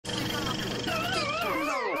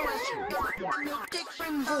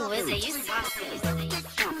Who is it? You saucy.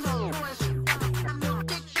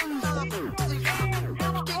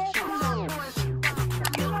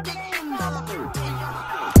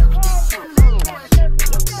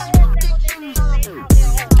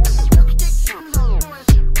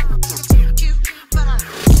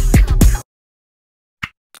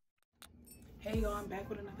 Hey y'all, I'm back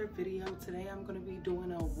with another video. Today I'm going to be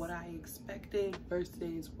doing a what I expected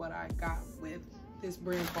versus what I got with this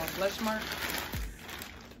brand called BLUSHMARK.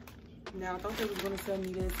 Now I thought they was going to send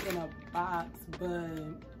me this in a box,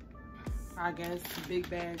 but I guess big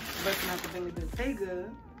bag busting out the belly bit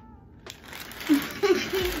bigger.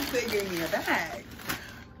 They gave me a bag,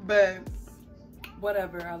 but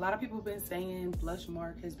whatever. A lot of people have been saying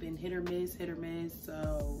BLUSHMARK has been hit or miss,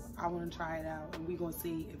 so I want to try it out and we're going to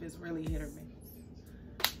see if it's really hit or miss.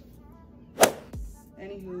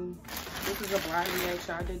 Anywho, this is a blind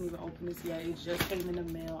reaction. I didn't even open this yet. It just came in the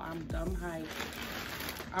mail. I'm dumb hyped.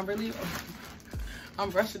 I'm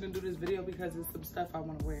rushing to do this video because it's some stuff I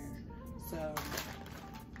want to wear. So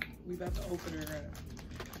we about to open it up.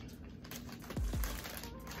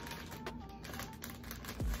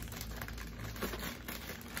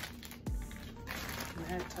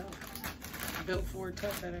 Mad tough. Built for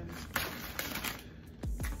tough, that is.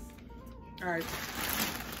 Alright.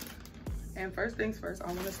 And first things first, I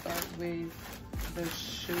want to start with the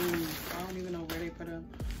shoes. I don't even know where they put them.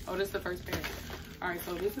 Oh, this is the first pair. Alright,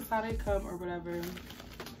 so this is how they come or whatever.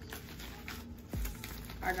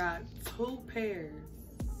 I got 2 pairs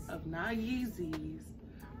of not Yeezys,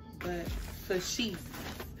 but Fashizis.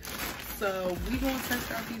 So we gonna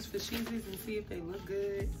test out these Fashizis and see if they look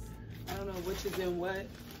good. I don't know which is in what,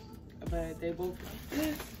 but they both like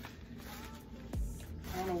this.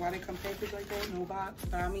 I don't know why they come packaged like that, no box,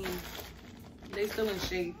 but I mean, they still in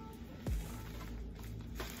shape.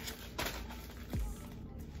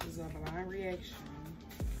 This is a blind reaction.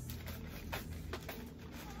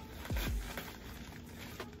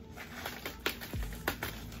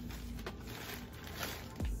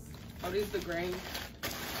 Oh, these are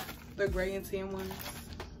the gray and tan ones.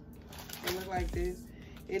 They look like this.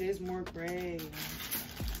 It is more gray.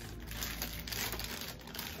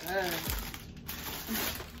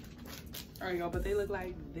 Alright, y'all, but they look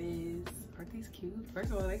like this. Aren't these cute? First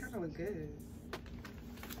of all, they kind of look good.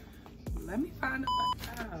 Let me find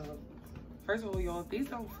out. First of all, y'all, if these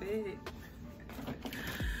don't fit,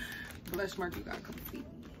 BLUSHMARK, you gotta come see.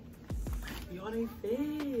 Y'all, they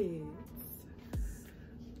fit.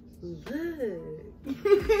 Look.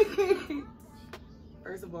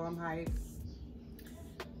 First of all, I'm hyped.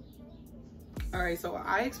 All right, so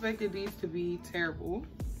I expected these to be terrible,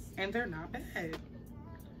 and they're not bad.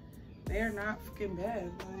 They are not fucking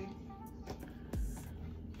bad. Like,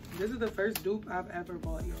 this is the first dupe I've ever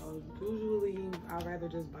bought, y'all. Usually, I'd rather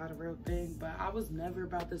just buy the real thing, but I was never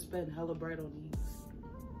about to spend hella bread on these.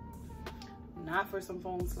 Not for some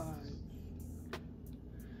foam slides.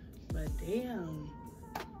 But damn.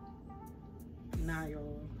 Nah,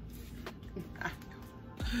 y'all.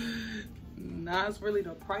 Nah, it's really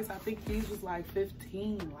the price. I think these was like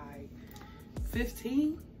 15. Like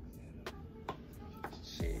 15?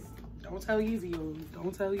 Shit. Don't tell Yeezy, yo.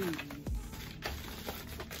 Don't tell Yeezy.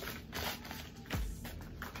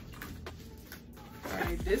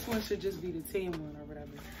 Alright, this one should just be the tan one or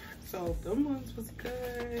whatever. So if them ones was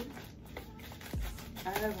good, I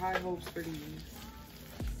have high hopes for these.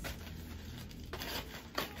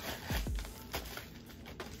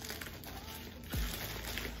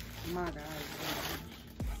 My God,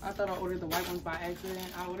 I thought I ordered the white ones by accident.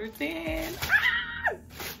 I ordered 10. Ah!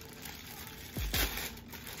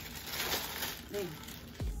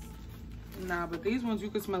 Nah, but these ones you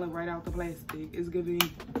can smell it right out the plastic. It's giving.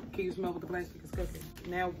 Can you smell what the plastic is cooking?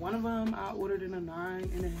 Now, one of them I ordered in a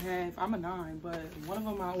 9.5. I'm a 9, but one of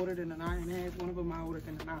them I ordered in a 9.5. One of them I ordered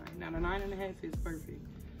in a 9. Now the 9.5 is perfect.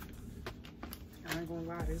 I ain't gonna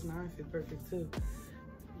lie, this 9 fit perfect too.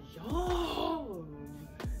 Yo.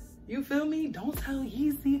 You feel me? Don't tell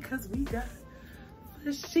Yeezy because we got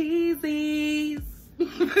Fashizis.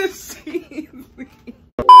 Fashizis.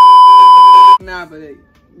 Nah, but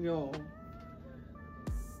yo.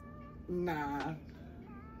 Nah.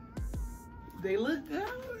 They look good.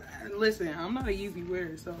 Listen, I'm not a Yeezy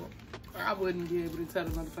wearer, so I wouldn't be able to tell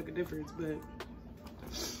the motherfucking difference, but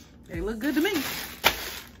they look good to me.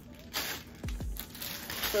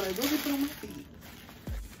 So they will be put on my feet.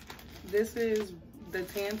 This is the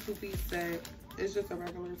tan 2-piece set. It's just a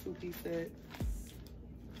regular 2-piece set.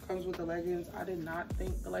 Comes with the leggings. I did not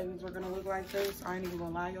think the leggings were gonna look like this. I ain't even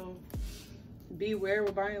gonna lie, y'all. Beware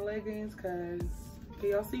with buying leggings, cause can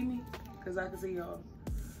y'all see me? Cause I can see y'all.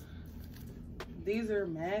 These are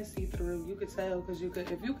mad see-through. You could tell because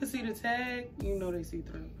if you could see the tag, you know they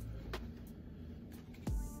see-through.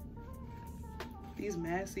 These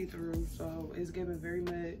mad see-through, so it's giving very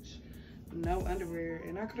much no underwear.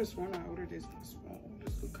 And I could have sworn I ordered this small.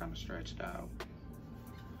 This look kind of stretched out.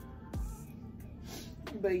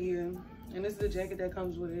 But yeah, and this is the jacket that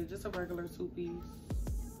comes with it. Just a regular 2-piece.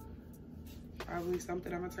 Probably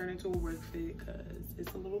something I'm gonna turn into a work fit because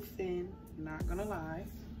it's a little thin, not gonna lie.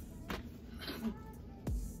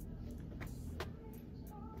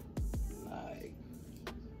 Like,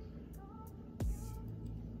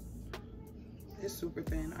 it's super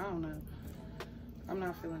thin. I don't know. I'm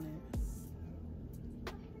not feeling it.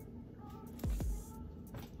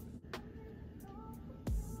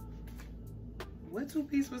 What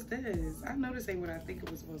 2-piece was this? I know this ain't what I think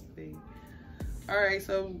it was supposed to be. All right,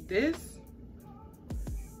 so this,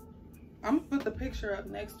 I'm gonna put the picture up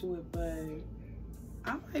next to it, but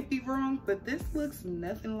I might be wrong, but this looks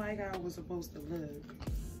nothing like how it was supposed to look.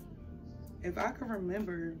 If I can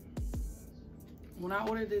remember, when I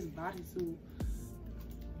ordered this bodysuit,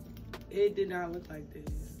 it did not look like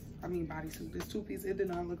this. I mean bodysuit, this 2-piece, it did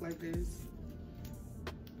not look like this.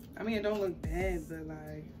 I mean, it don't look bad, but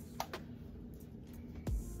like,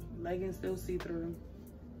 leggings still see-through.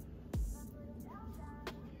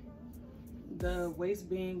 The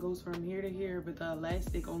waistband goes from here to here, but the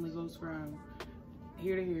elastic only goes from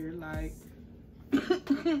here to here, like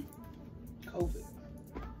COVID.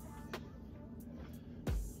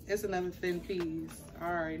 It's another thin piece.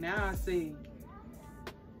 All right, now I see.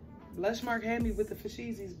 Blushmark had me with the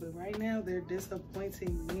Fashizis, but right now they're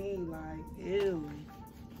disappointing me, like, ew.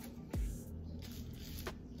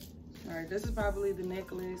 All right, this is probably the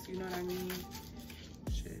necklace, you know what I mean?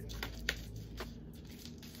 Shit.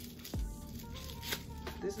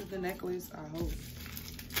 This is the necklace, I hope.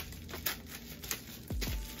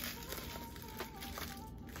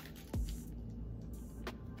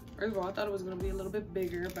 First of all, I thought it was gonna be a little bit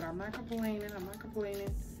bigger, but I'm not complaining, I'm not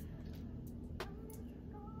complaining.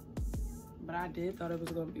 But I did thought it was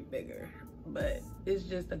gonna be bigger, but it's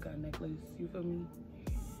just a gun necklace, you feel me?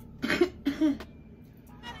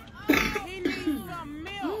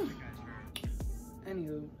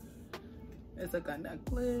 Anywho, it's a gun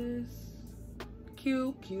necklace.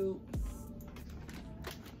 Cute, cute.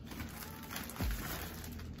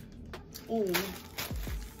 Ooh.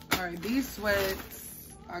 All right, these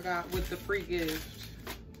sweats I got with the free gift.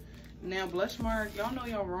 Now, Blushmark, y'all know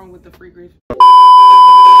y'all wrong with the free gift.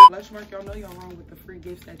 Blushmark, y'all know y'all wrong with the free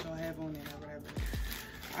gifts that y'all have on there or whatever.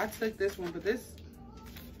 I took this one, but this,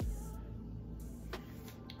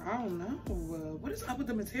 I don't know. What is up with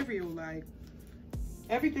the material? Like,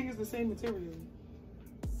 everything is the same material.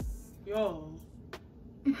 Y'all.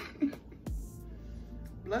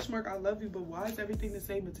 Blushmark, I love you, but why is everything the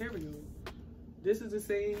same material? This is the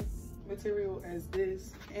same material as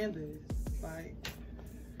this and this. Like,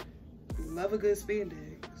 love a good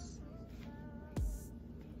spandex.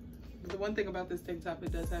 But the one thing about this tank top,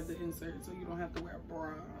 it does have the insert, so you don't have to wear a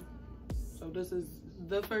bra. So this is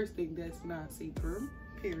the first thing that's not see-through,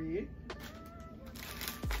 period.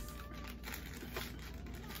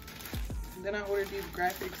 And then I ordered these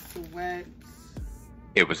graphic sweats.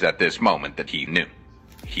 It was at this moment that he knew.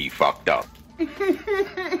 He fucked up.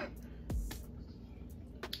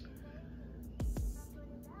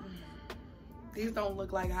 These don't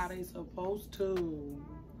look like how they supposed to.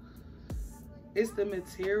 It's the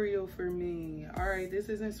material for me. All right, this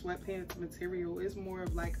isn't sweatpants material. It's more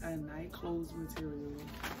of like a night clothes material.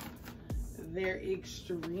 They're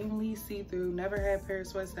extremely see-through. Never had a pair of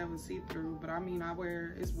sweats that was see-through, but I mean,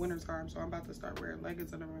 it's winter time, so I'm about to start wearing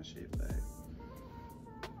leggings under my shit, but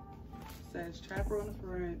says Trapper on the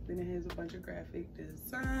front, then it has a bunch of graphic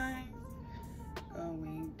designs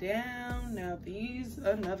going down. Now these,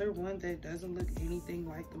 another one that doesn't look anything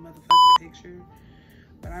like the motherfucking picture,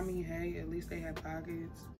 but I mean, hey, at least they have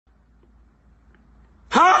pockets.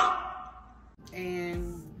 Huh?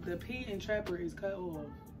 And the P in Trapper is cut off.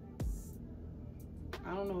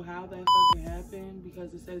 I don't know how that fucking happened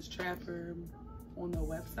because it says Trapper on the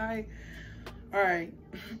website. All right.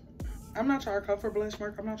 I'm not trying to cover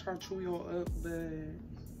Blushmark. I'm not trying to chew y'all up, but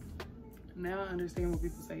now I understand when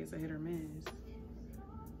people say it's a hit or miss.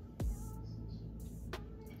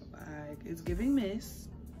 Like, it's giving miss.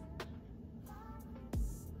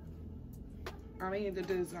 I mean, the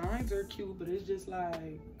designs are cute, but it's just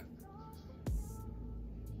like,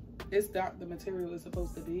 it's not the material it's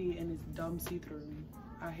supposed to be, and it's dumb see-through.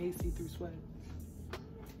 I hate see-through sweats.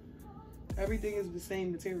 Everything is the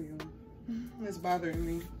same material. It's bothering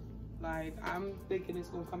me. Like, I'm thinking it's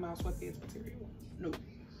gonna come out sweatpants material. Nope.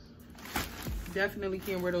 Definitely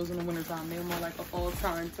can't wear those in the wintertime. They're more like a fall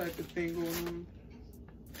time type of thing going on.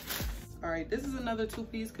 All right, this is another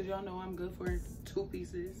two-piece because y'all know I'm good for two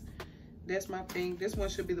pieces. That's my thing. This one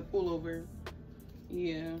should be the pullover.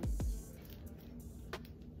 Yeah.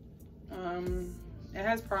 It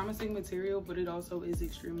has promising material, but it also is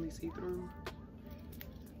extremely see-through.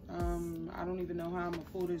 I don't even know how I'm gonna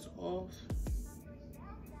pull this off.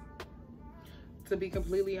 To be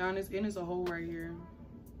completely honest, and there's a hole right here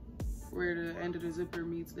where the end of the zipper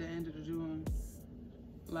meets the end of the joint.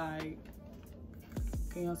 Like,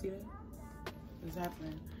 can y'all see that? What's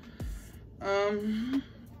happening?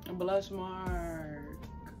 Blushmark.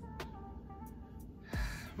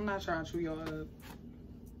 I'm not trying to chew y'all up,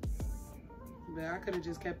 but I could have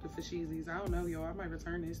just kept it for Sheezy's. I don't know, y'all. I might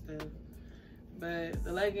return this stuff. But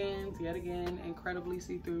the leggings, yet again, incredibly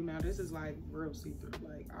see-through. Now this is like real see-through.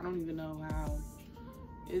 Like, I don't even know how.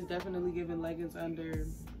 It's definitely giving leggings under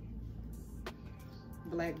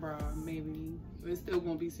black bra, maybe. It's still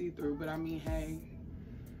gonna be see-through, but I mean, hey,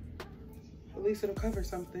 at least it'll cover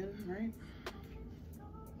something, right?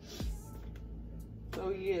 So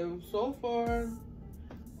yeah, so far,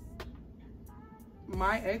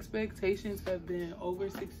 my expectations have been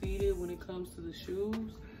over-succeeded when it comes to the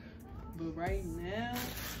shoes. But right now,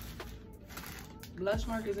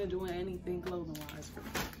 Blushmark isn't doing anything clothing-wise for me.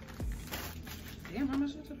 Damn, how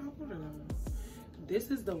much did I order them?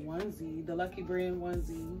 This is the onesie, the Lucky Brand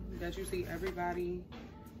onesie that you see everybody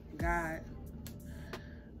got.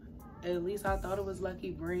 At least I thought it was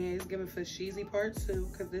Lucky Brand. It's giving for Sheezy part 2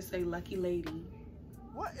 because this say Lucky Lady.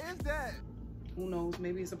 What is that? Who knows?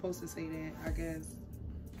 Maybe it's supposed to say that, I guess.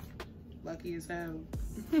 Lucky as hell.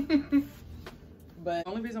 But the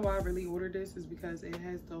only reason why I really ordered this is because it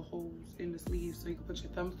has the holes in the sleeves so you can put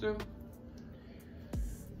your thumbs through.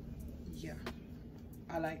 Yeah,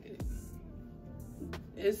 I like it.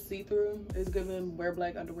 It's see-through. It's giving wear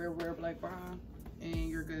black underwear, wear black bra, and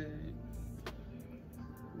you're good.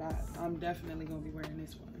 But I'm definitely gonna be wearing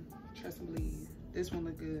this one. Trust and believe. This one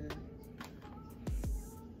look good.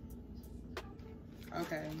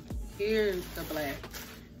 Okay, here's the black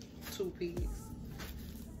two-piece.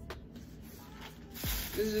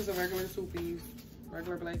 This is just a regular two-piece,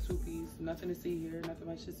 regular black two-piece. Nothing to see here, nothing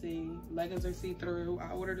much to see. Leggings are see-through.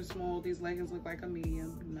 I ordered a small. These leggings look like a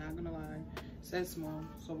medium, not gonna lie. It says small,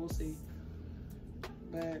 so we'll see.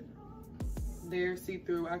 But they're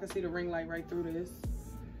see-through. I can see the ring light right through this.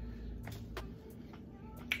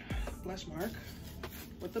 Blushmark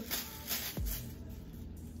with the...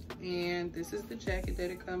 And this is the jacket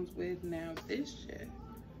that it comes with. Now this jacket.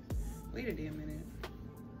 Wait a damn minute.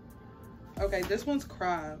 Okay, this one's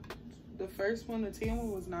cropped. The first one, the tan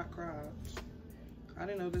one, was not cropped. I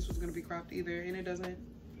didn't know this was gonna be cropped either, and it doesn't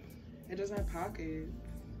have pockets.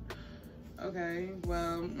 Okay,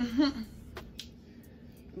 well,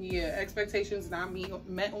 yeah, expectations not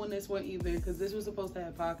met on this one either, because this was supposed to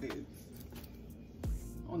have pockets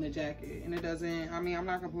on the jacket, and it doesn't. I mean, I'm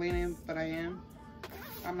not complaining, but I am.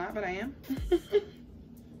 I'm not, but I am.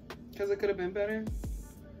 Because it could have been better.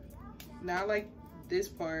 Not like this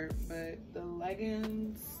part, but the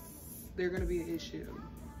leggings, they're gonna be an issue.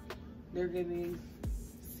 They're giving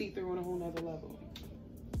see-through on a whole nother level.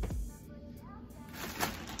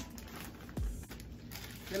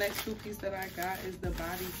 The next two-piece that I got is the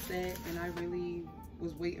body set, and I really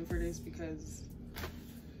was waiting for this because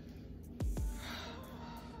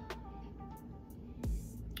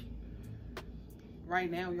right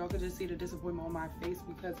now, y'all could just see the disappointment on my face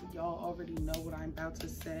because y'all already know what I'm about to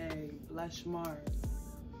say. Blushmark.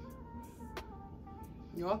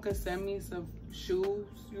 Y'all could send me some shoes,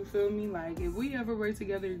 you feel me? Like, if we ever work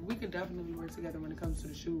together, we could definitely work together when it comes to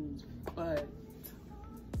the shoes. But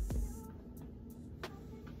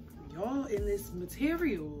y'all in this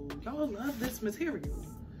material, y'all love this material.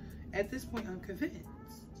 At this point, I'm convinced.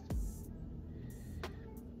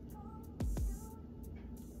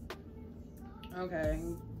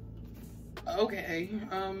 Okay,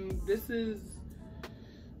 this is,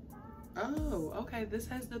 oh, okay, this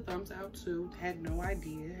has the thumbs out too. Had no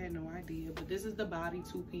idea, but this is the body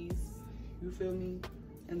two-piece, you feel me?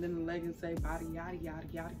 And then the leggings say body yada yada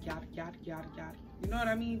yada yada yada yada yada. You know what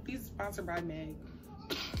I mean? These are sponsored by Meg.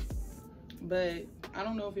 But I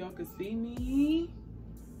don't know if y'all can see me,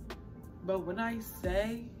 but when I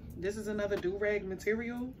say this is another do-rag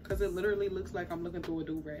material, because it literally looks like I'm looking through a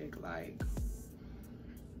do-rag, like,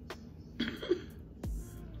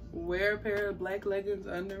 wear a pair of black leggings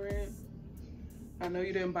under it. I know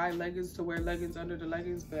you didn't buy leggings to wear leggings under the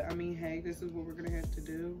leggings, but I mean, hey, this is what we're gonna have to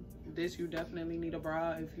do. This, you definitely need a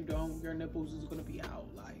bra. If you don't, your nipples is gonna be out.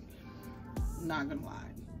 Like, not gonna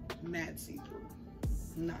lie, mad see-through,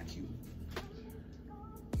 not cute.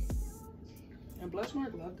 And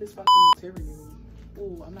BLUSHMARK love this fucking material.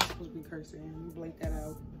 Ooh, I'm not supposed to be cursing. Let me blink that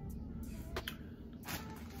out.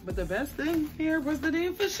 But the best thing here was the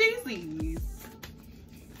damn fasheezies.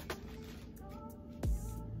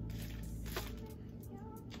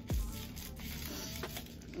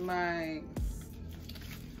 Like,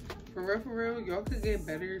 for real, y'all could get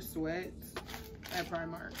better sweats at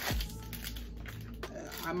Primark.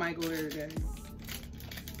 I might go there today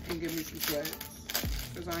and get me some sweats,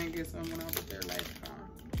 because I ain't get some when I was there last time.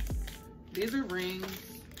 These are rings.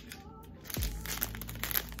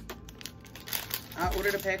 I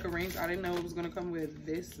ordered a pack of rings. I didn't know it was gonna come with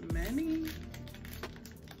this many.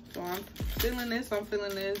 So I'm feeling this, I'm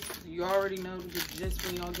feeling this. You already know that just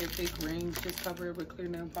when y'all get fake rings, just cover it with clear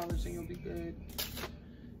nail polish and you'll be good.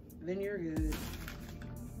 Then you're good.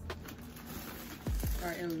 All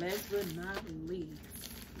right, and last but not least,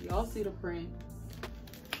 y'all see the print.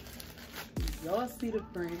 Y'all see the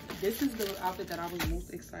print. This is the outfit that I was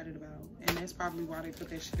most excited about. And that's probably why they put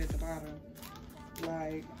that shit at the bottom.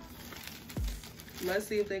 Like, let's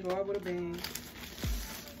see if they go out with a bang.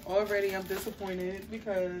 Already I'm disappointed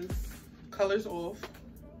because color's off.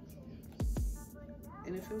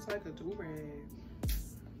 And it feels like a do-rag.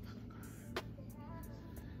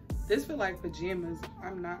 This feel like pajamas,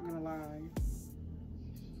 I'm not gonna lie.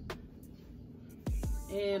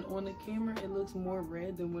 And on the camera, it looks more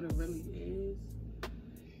red than what it really is.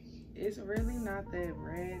 It's really not that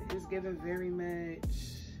red. It's giving very much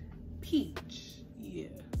peach. Yeah.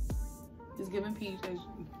 It's giving peach.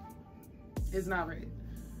 It's not red.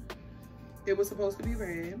 It was supposed to be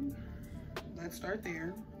red. Let's start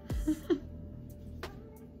there.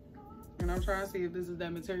 And I'm trying to see if this is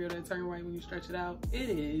that material that turns white when you stretch it out. It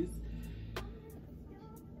is.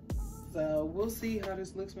 So we'll see how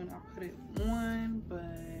this looks when I put it on, but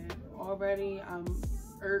already I'm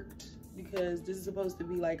irked because this is supposed to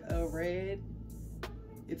be like a red.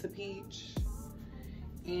 It's a peach.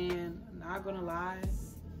 And not gonna lie,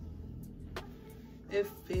 it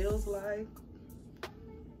feels like,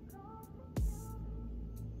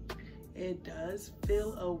 it does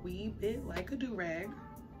feel a wee bit like a do-rag.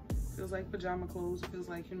 Feels like pajama clothes. Feels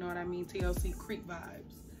like, you know what I mean, TLC creep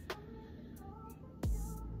vibes.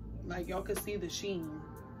 Like, y'all could see the sheen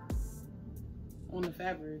on the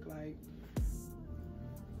fabric, like,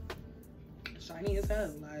 shiny as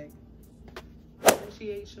hell. Like,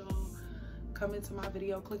 appreciate y'all coming to my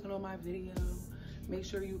video, clicking on my video. Make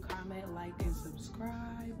sure you comment, like, and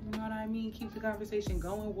subscribe. You know what I mean? Keep the conversation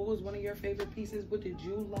going. What was one of your favorite pieces? What did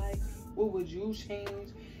you like? What would you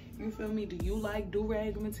change? You feel me? Do you like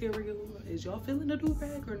do-rag material? Is y'all feeling the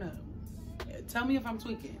do-rag or no? Tell me if I'm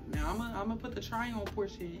tweaking. Now, I'm gonna put the try-on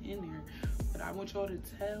portion in there, but I want y'all to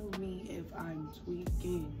tell me if I'm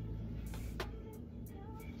tweaking.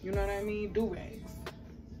 You know what I mean? Do-rags.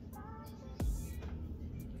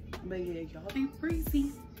 But yeah, y'all be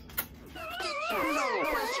breezy.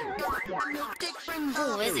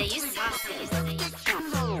 Oh, is it you sassy?